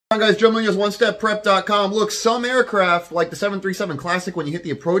Hi guys, Joe Munoz, OneStepPrep.com. Look, some aircraft, like the 737 Classic, when you hit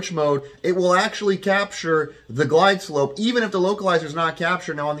the approach mode, it will actually capture the glide slope, even if the localizer is not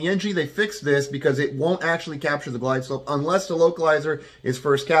captured. Now on the NG, they fixed this because it won't actually capture the glide slope unless the localizer is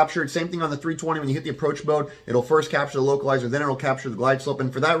first captured. Same thing on the 320, when you hit the approach mode, it'll first capture the localizer, then it'll capture the glide slope.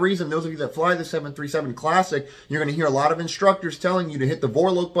 And for that reason, those of you that fly the 737 Classic, you're going to hear a lot of instructors telling you to hit the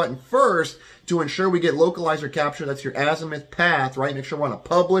VORLOC button first to ensure we get localizer capture. That's your azimuth path, right? Make sure we're on a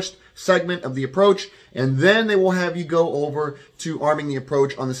published segment of the approach, and then they will have you go over to arming the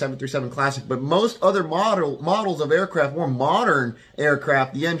approach on the 737 Classic. But most other models of aircraft, more modern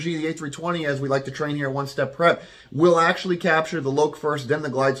aircraft, the NG, the A320, as we like to train here at One Step Prep, will actually capture the loc first, then the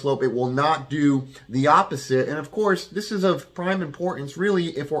glide slope. It will not do the opposite. And of course, this is of prime importance,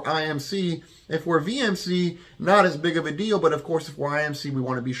 really, if we're IMC. If we're VMC, not as big of a deal, but of course, if we're IMC, we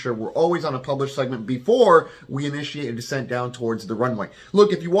want to be sure we're always on a published segment before we initiate a descent down towards the runway.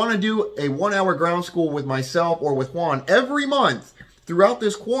 Look, if you want to do a 1-hour ground school with myself or with Juan every month throughout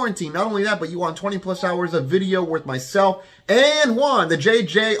this quarantine, not only that, but you want 20 plus hours of video with myself and Juan, the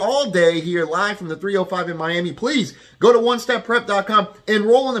JJ, all day here live from the 305 in Miami, please go to OneStepPrep.com,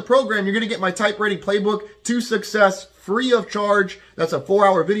 enroll in the program. You're going to get my type rating playbook to success free of charge. That's a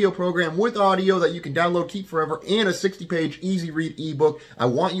 4-hour video program with audio that you can download, keep forever, and a 60-page easy read ebook. I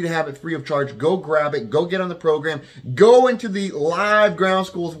want you to have it free of charge. Go grab it. Go get on the program. Go into the live ground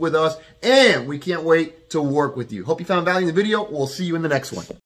schools with us, and we can't wait to work with you. Hope you found value in the video. We'll see you in the next one.